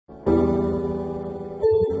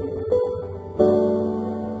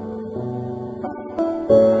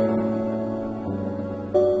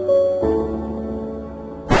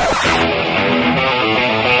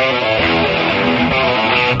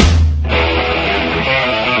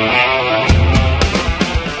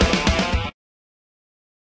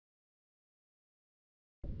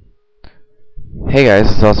Hey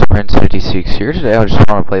guys, it's also Prince56 here. Today I just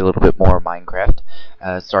want to play a little bit more Minecraft.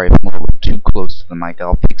 Sorry if I'm a little too close to the mic.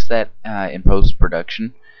 I'll fix that in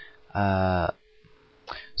post-production. So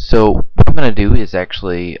what I'm going to do is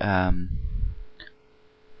actually, I'm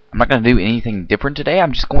not going to do anything different today.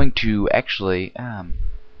 I'm just going to actually, I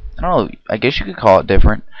don't know, I guess you could call it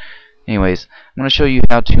different. Anyways, I'm going to show you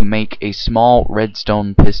how to make a small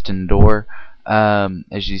redstone piston door.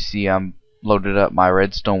 As you see, I'm loaded up my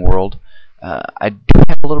redstone world. I do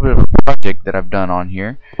have a little bit of a project that I've done on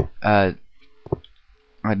here. I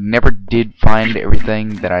never did find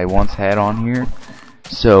everything that I once had on here,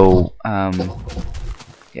 so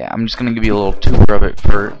yeah, I'm just gonna give you a little tour of it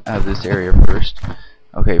for this area first.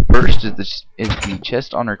 Okay, first is the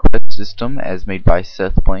chest on request system as made by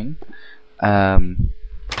Seth Bling. You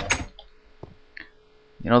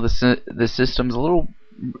know, the system's a little,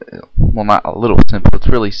 well, not a little simple. It's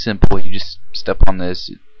really simple. You just step on this.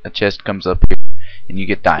 A chest comes up here, and you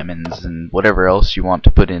get diamonds and whatever else you want to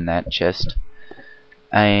put in that chest.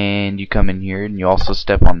 And you come in here, and you also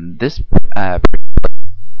step on this, and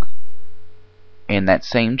that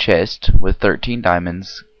same chest with 13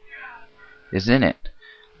 diamonds is in it.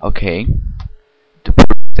 Okay, to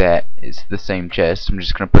prove that it's the same chest, I'm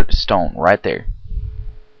just gonna put a stone right there.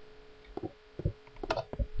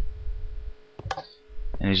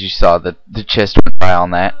 And as you saw, the chest went by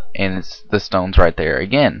on that, and the stone's right there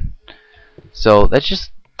again. So that's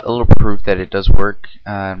just a little proof that it does work.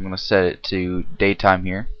 I'm going to set it to daytime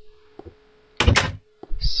here.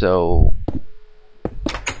 So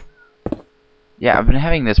yeah, I've been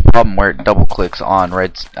having this problem where it double clicks on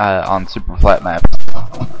on super flat maps.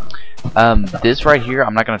 This right here,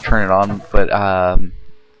 I'm not going to turn it on, but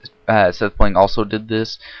Seth Bling also did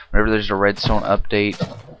this. Whenever there's a redstone update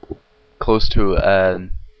close to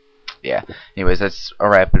yeah, anyways, that's a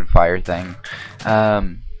rapid fire thing.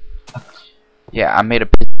 Yeah, I made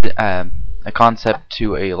a concept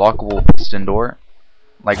to a lockable piston door,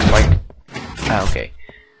 okay,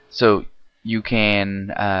 so you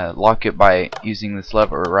can lock it by using this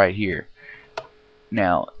lever right here.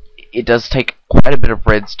 Now it does take quite a bit of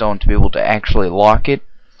redstone to be able to actually lock it,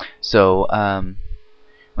 so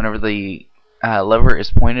whenever the lever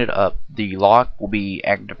is pointed up, the lock will be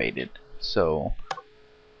activated. So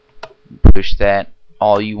push that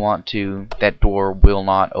all you want to, that door will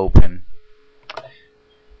not open.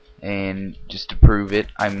 And just to prove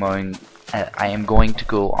it, I am going to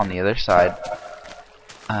go on the other side.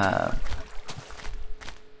 And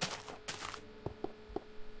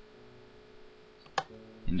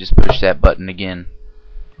just push that button again,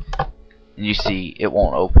 and you see it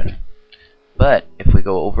won't open. But if we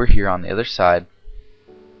go over here on the other side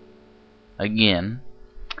again,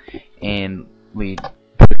 and we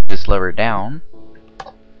push this lever down,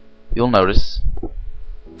 you'll notice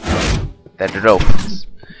that it opens.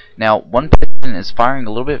 Now, one piston is firing a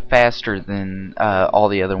little bit faster than all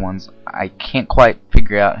the other ones. I can't quite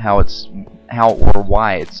figure out how or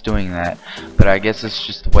why it's doing that, but I guess it's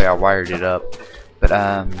just the way I wired it up. But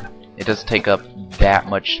it does take up that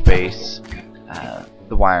much space.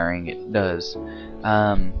 The wiring, it does.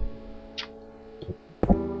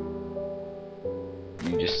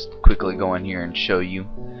 Let me just quickly go in here and show you.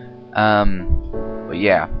 But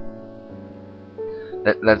yeah,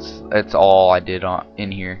 that's all I did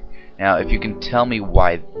in here. Now, if you can tell me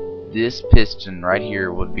why this piston right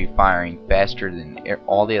here would be firing faster than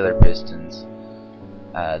all the other pistons,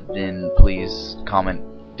 then please comment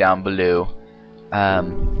down below. But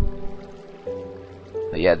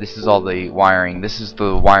yeah, this is all the wiring. This is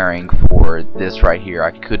the wiring for this right here.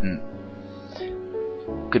 I couldn't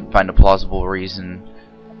find a plausible reason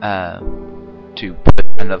to put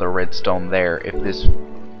another redstone there if this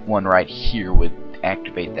one right here would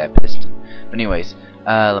activate that piston. But anyways,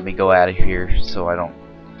 let me go out of here so I don't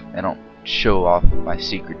show off my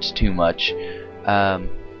secrets too much. But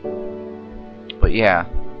yeah,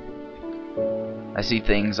 I see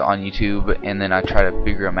things on YouTube and then I try to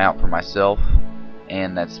figure them out for myself,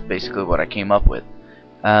 and that's basically what I came up with.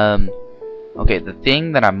 Okay, the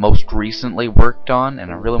thing that I most recently worked on,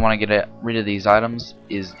 and I really want to get rid of these items,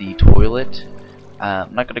 is the toilet.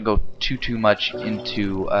 I'm not going to go too much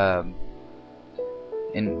into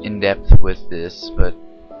in depth with this, but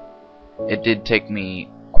it did take me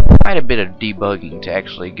quite a bit of debugging to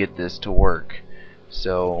actually get this to work.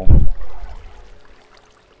 So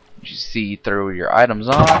you see, throw your items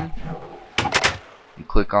on, you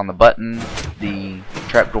click on the button, the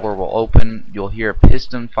trapdoor will open, you'll hear a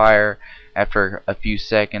piston fire after a few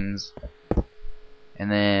seconds,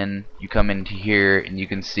 and then you come into here and you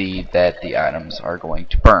can see that the items are going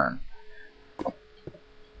to burn.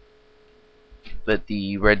 but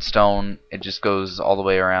the redstone, it just goes all the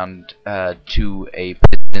way around to a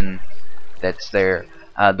piston that's there.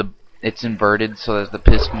 It's inverted so that the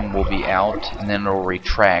piston will be out, and then it'll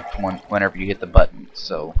retract whenever you hit the button.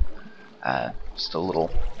 So just a little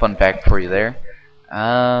fun fact for you there.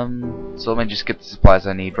 So let me just get the supplies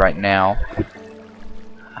I need right now.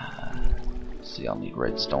 Let's see, I'll need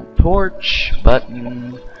redstone torch,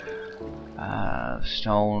 button,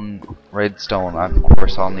 stone, redstone. Of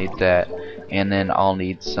course, I'll need that, and then I'll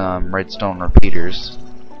need some redstone repeaters.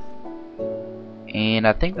 And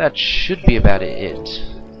I think that should be about it.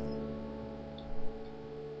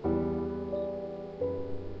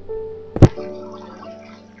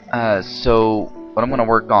 So what I'm gonna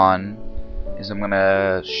work on is I'm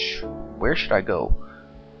gonna where should I go?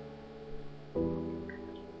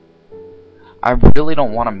 I really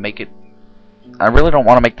don't want to make it. I really don't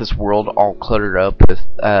want to make this world all cluttered up with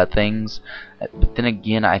things. But then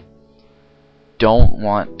again, I don't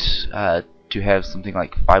want to have something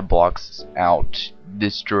like 5 blocks out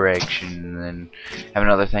this direction, and then have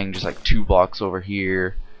another thing just like 2 blocks over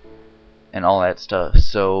here, and all that stuff.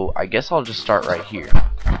 So I guess I'll just start right here.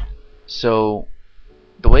 So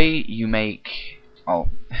the way you make,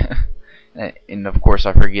 and of course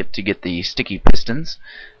I forget to get the sticky pistons.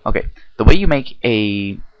 Okay, the way you make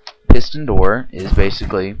a piston door is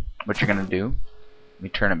basically what you're gonna do. Let me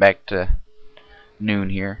turn it back to noon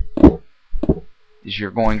here. Is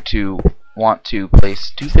you're going to want to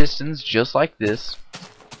place 2 pistons just like this,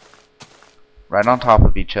 right on top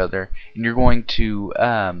of each other, and you're going to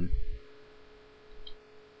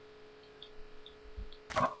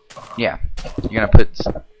yeah, you're gonna put,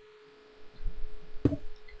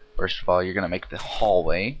 first of all, you're gonna make the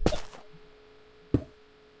hallway.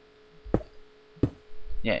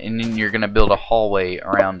 Yeah, and then you're gonna build a hallway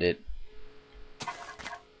around it.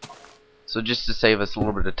 So just to save us a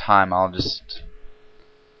little bit of time, I'll just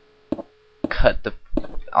cut the.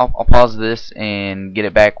 I'll pause this and get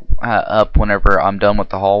it back up whenever I'm done with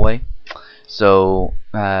the hallway. So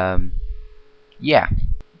yeah.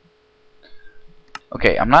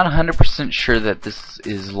 Okay, I'm not 100% sure that this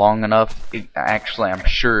is long enough. Actually, I'm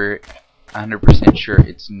sure, 100% sure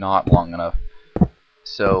it's not long enough.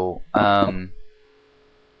 So,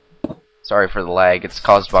 sorry for the lag. It's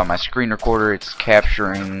caused by my screen recorder. It's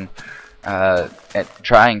capturing,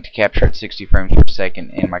 trying to capture at 60 frames per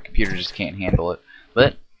second, and my computer just can't handle it.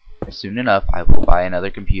 But soon enough, I will buy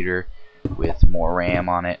another computer with more RAM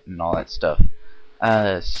on it and all that stuff.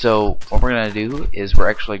 So what we're gonna do is we're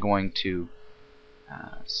actually going to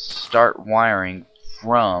start wiring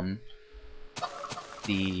from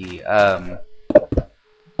the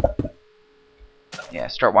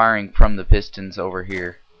start wiring from the pistons over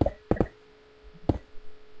here.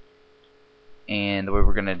 And the way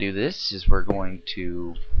we're going to do this is we're going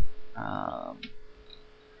to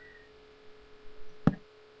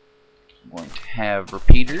have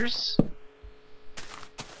repeaters.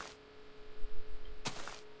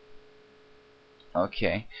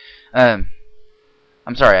 Okay.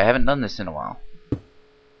 I'm sorry, I haven't done this in a while.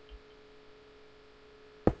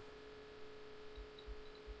 But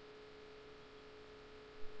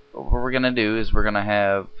what we're going to do is we're going to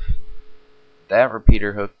have that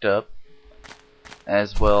repeater hooked up,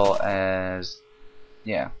 as well as,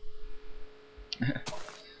 yeah.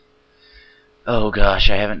 Oh gosh,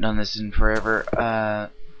 I haven't done this in forever.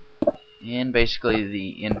 And basically the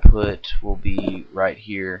input will be right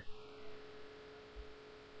here.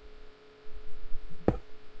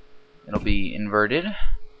 It'll be inverted.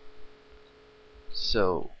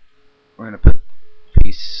 So we're going to put a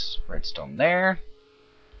piece of redstone there.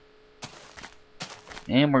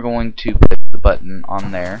 And we're going to put the button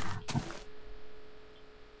on there.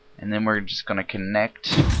 And then we're just going to connect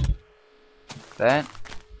that.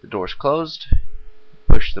 The door's closed.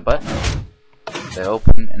 Push the button. They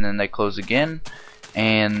open and then they close again.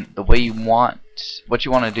 And the way you want, what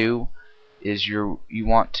you want to do is you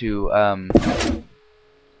want to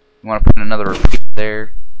put another repeater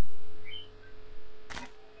there,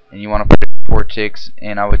 and you want to put 4 ticks.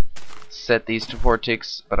 And I would set these to 4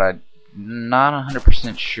 ticks, but I'm not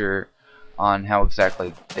 100% sure on how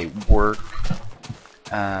exactly they work.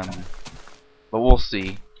 But we'll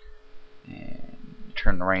see. And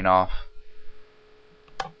turn the rain off.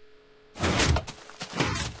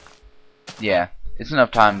 Yeah, it's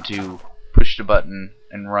enough time to push the button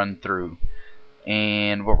and run through.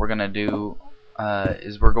 And what we're gonna do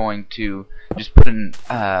is we're going to just put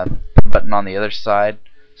a button on the other side.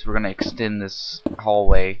 So we're gonna extend this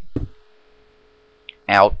hallway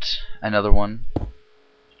out another one,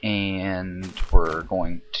 and we're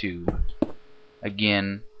going to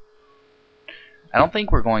again I don't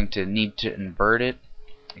think we're going to need to invert it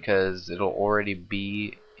because it'll already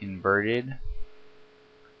be inverted.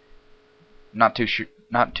 Not too sure,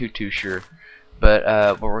 not too sure. But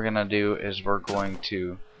what we're gonna do is we're going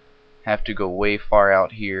to have to go way far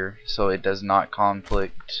out here so it does not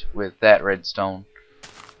conflict with that redstone,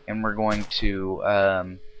 and we're going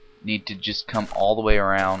to need to just come all the way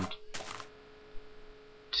around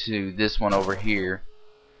to this one over here.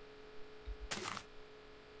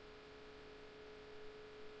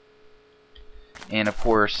 And of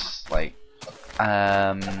course, like,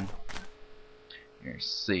 let's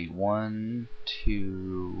see, 1,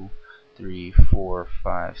 2, 3, 4,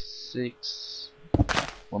 5, 6.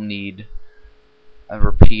 We'll need a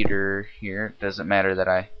repeater here. It doesn't matter that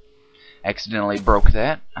I accidentally broke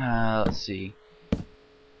that. Let's see.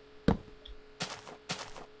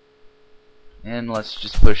 And let's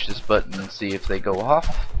just push this button and see if they go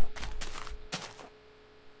off.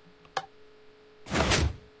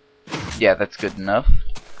 Yeah, that's good enough.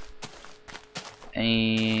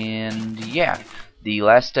 And yeah, the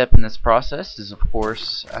last step in this process is, of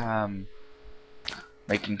course,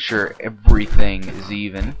 making sure everything is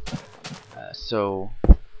even. So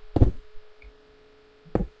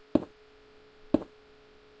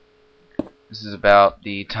this is about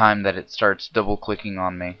the time that it starts double clicking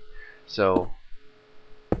on me. So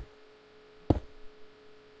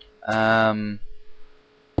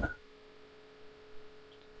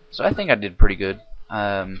so I think I did pretty good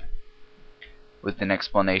with an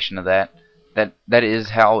explanation of that. That is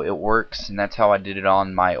how it works, and that's how I did it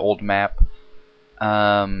on my old map.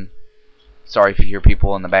 Sorry if you hear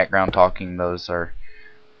people in the background talking. That's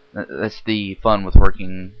the fun with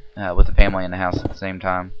working with a family in the house at the same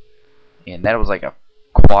time. And that was like a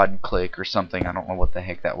quad click or something. I don't know what the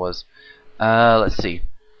heck that was. Let's see.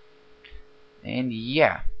 And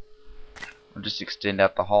yeah, we'll just extend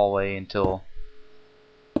out the hallway until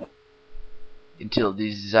the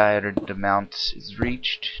desired amount is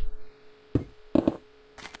reached.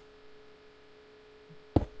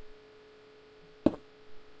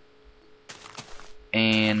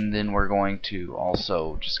 And then we're going to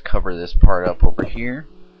also just cover this part up over here.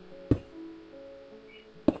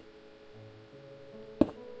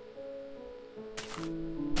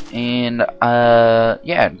 And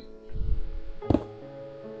yeah,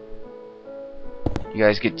 you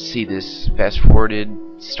guys get to see this fast forwarded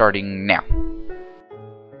starting now.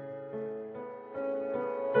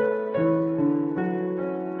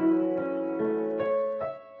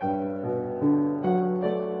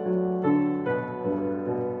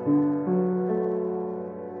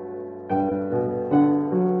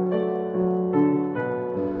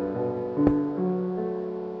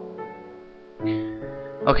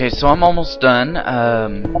 Okay, so I'm almost done.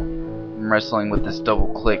 I'm wrestling with this double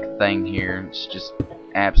click thing here. It's just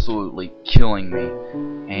absolutely killing me.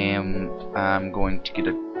 And I'm going to get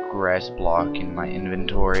a grass block in my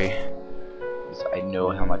inventory, because I know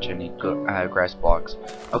how much I need grass blocks.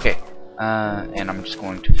 Okay, and I'm just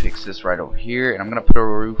going to fix this right over here, and I'm going to put a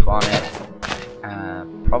roof on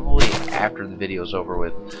it probably after the video's over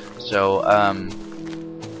with. So,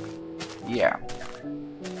 yeah.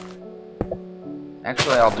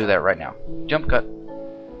 Actually, I'll do that right now. Jump cut.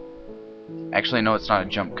 Actually, no, it's not a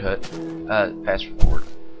jump cut. Fast forward.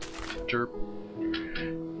 Derp.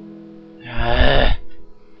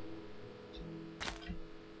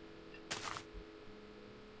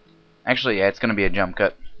 Actually, yeah, it's gonna be a jump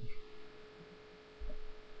cut.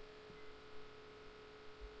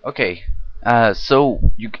 Okay.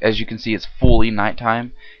 So as you can see, it's fully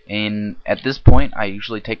nighttime, and at this point, I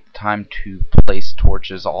usually take the time to place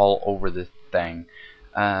torches all over the thing.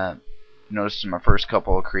 Notice in my first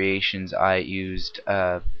couple of creations, I used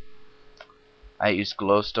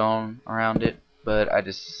glowstone around it, but I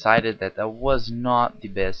decided that that was not the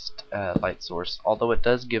best light source, although it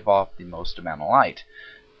does give off the most amount of light.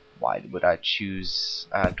 Why would I choose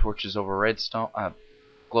torches over redstone,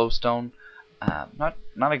 glowstone? Not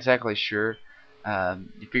exactly sure.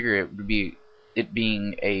 You figure it would be, it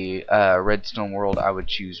being a redstone world, I would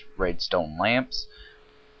choose redstone lamps.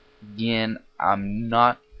 Again, I'm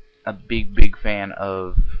not a big fan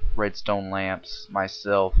of redstone lamps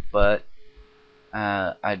myself, but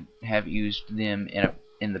I have used them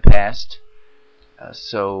in the past,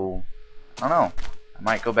 so I don't know. I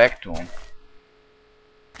might go back to them.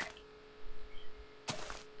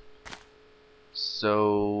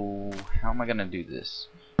 So how am I gonna do this?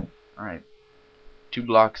 Alright, 2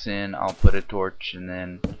 blocks in, I'll put a torch, and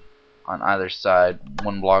then on either side,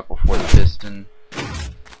 1 block before the piston.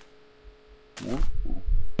 Ooh.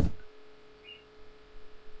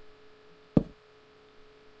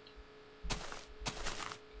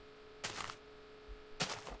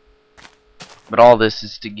 But all this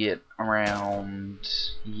is to get around,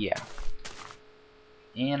 yeah.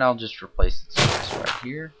 And I'll just replace this right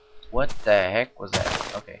here. What the heck was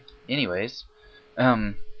that? Okay. Anyways,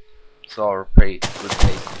 so I'll replace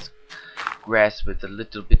this grass with a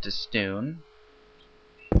little bit of stone.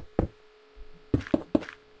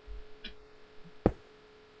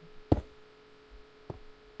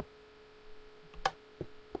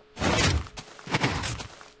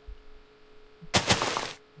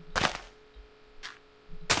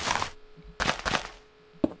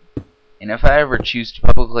 And if I ever choose to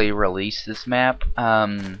publicly release this map,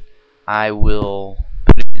 I will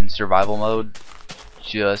put it in survival mode,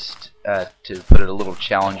 just to put a little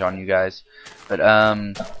challenge on you guys. But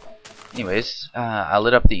anyways, I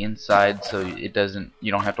lit up the inside so it doesn't,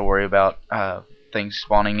 you don't have to worry about things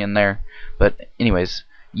spawning in there. But anyways,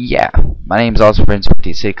 yeah, my name's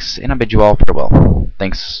AwesomeFriends56, and I bid you all farewell.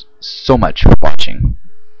 Thanks so much for watching.